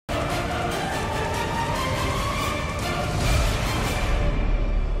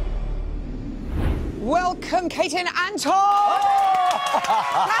Welcome, Katie and Anton!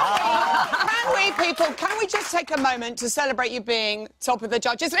 Can we, people, can we just take a moment to celebrate you being top of the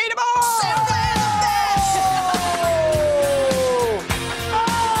judges' leaderboard?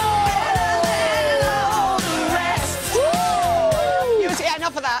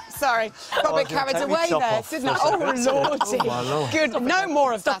 Enough of that, sorry. Got a bit carried away there, didn't I? Oh, lordy. Oh, Lord. Good, no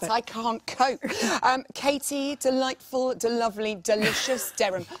more of that, I can't cope. Katie, delightful, lovely, delicious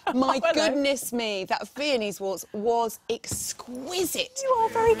Derham. My goodness me, that Viennese waltz was exquisite. You are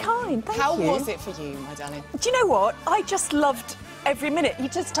very kind, thank you. How was it for you, my darling? Do you know what? I just loved every minute. You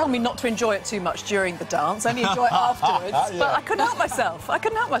just told me not to enjoy it too much during the dance, only enjoy it afterwards. Yeah. But I couldn't help myself. I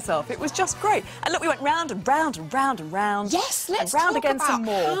couldn't help myself. It was just great. And look, we went round and round and round and round. Yes, let's round talk again about some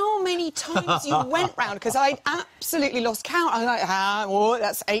more. how many times you went round, because I absolutely lost count. I was like, oh,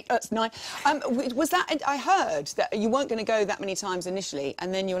 that's 8, that's 9. Was that, I heard that you weren't going to go that many times initially,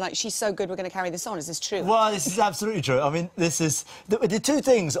 and then you were like, she's so good, we're going to carry this on. Is this true? Well, this is absolutely true. I mean, this is... We did two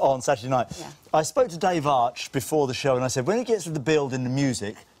things on Saturday night. Yeah. I spoke to Dave Arch before the show, and I said, when it gets to the build in the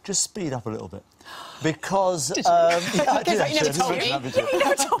music, just speed up a little bit. Because... Did you? I did, you never told me. You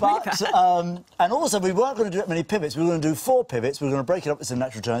never told me that. And also, we weren't going to do that many pivots. We were going to do 4 pivots. We were going to break it up with some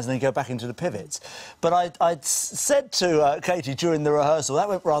natural turns and then go back into the pivots. But I'd said to Katie during the rehearsal, that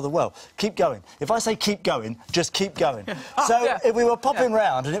went rather well. Keep going. If I say keep going, just keep going. We were popping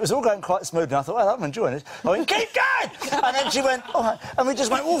round and it was all going quite smoothly. And I thought, well, I'm enjoying it. I went, keep going! And then she went, all right. And we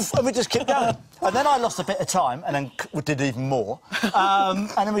just went, oof, and we just kept going. And then I lost a bit of time and then did even more. And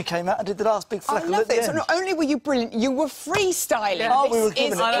then we came out and did the last big fleck at the end. So not only were you brilliant, you were freestyling. Yeah. Oh, we were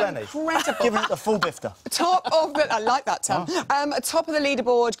giving it plenty. Incredible. Giving it the full bifter. Top of the... I like that term. Top of the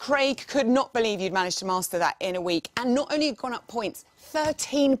leaderboard. Craig could not believe you'd managed to master that in a week. And not only gone up points,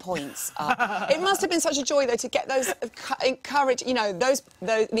 13 points up. It must have been such a joy, though, to get those you know,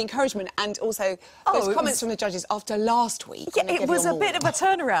 the encouragement and also those comments from the judges after last week. Yeah, it was a bit of a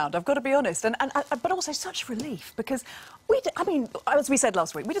turnaround, I've got to be honest, but also such relief because I mean, as we said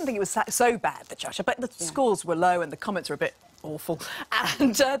last week, we didn't think it was so bad, the judge, but the scores were low and the comments were a bit awful.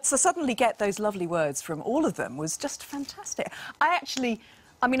 And to suddenly get those lovely words from all of them was just fantastic.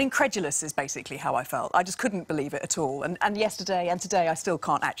 I mean, incredulous is basically how I felt. I just couldn't believe it at all. And yesterday and today, I still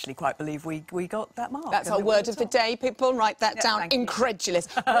can't actually quite believe we got that mark. That's our word of the day, people. Write that down. Incredulous.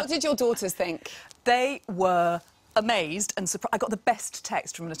 What did your daughters think? They were amazed and surprised. I got the best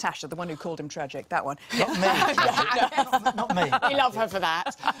text from Natasha, the one who called him tragic, that one. Not me. Not me. We love her for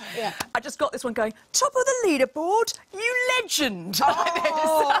that. Yeah. I just got this one going, top of the leaderboard, you legend.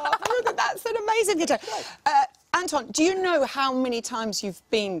 Oh, that's an amazing hit. Anton, do you know how many times you've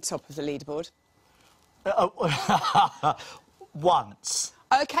been top of the leaderboard? Once.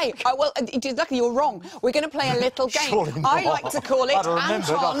 OK, well, luckily you're wrong. We're going to play a little game. Surely not. I like to call it Anton's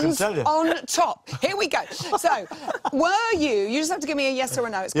on top. Here we go. So, were you just have to give me a yes or a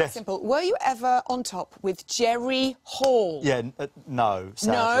no, it's quite simple. Were you ever on top with Jerry Hall? Yeah, no,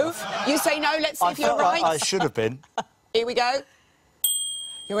 sadly. No? You say no, let's see if you're right. I should have been. Here we go.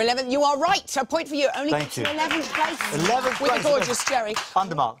 You're 11th. You are right. So a point for you. Only Thank you. 11th place. 11th place. With the gorgeous Jerry.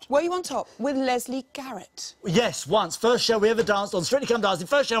 Undermarked. Were you on top with Leslie Garrett? Yes, once. First show we ever danced on Strictly Come Dancing.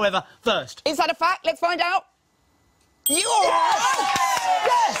 First show ever. First. Is that a fact? Let's find out. You are right.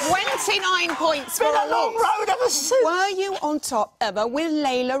 Yes. 29 points for a long road ever since. Were you on top ever with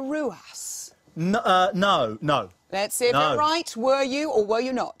Layla Ruas? No. Let's see if you're right. Were you or were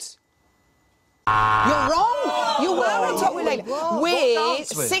you not? You're wrong. You were on top with Layla. With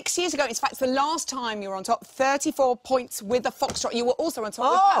 6 years ago, in fact, the last time you were on top, 34 points with the Foxtrot. You were also on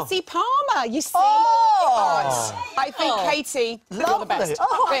top with Patsy Palmer. You see? I think, Katie, you're the best.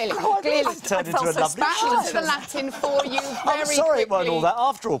 Clearly. Turned into a lovely Back to the Latin for you very I'm sorry quickly. it weren't all that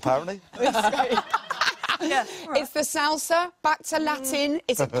after all, apparently. Yeah. It's the salsa, back to Latin.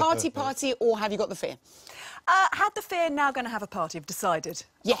 Is it party, or have you got the fear? Had the fear, now going to have a party. I've decided.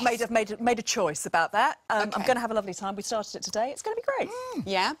 Yes. Made a choice about that. I'm going to have a lovely time. We started it today. It's going to be great.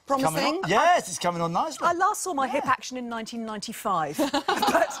 Yeah, promising. Yes, it's coming on nicely. I last saw my hip action in 1995.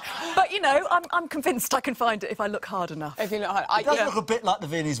 but, you know, I'm convinced I can find it if I look hard enough. If you look hard. It does look a bit like the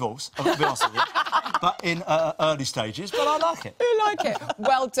Viennese waltz, I've got to be honest with you. But in early stages, but I like it. You like it?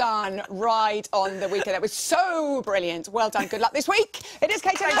 Well done. Right on the weekend. That was so brilliant. Well done. Good luck this week. It is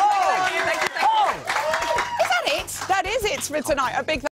Katie. Thank you. Is that it? That is it for tonight. A big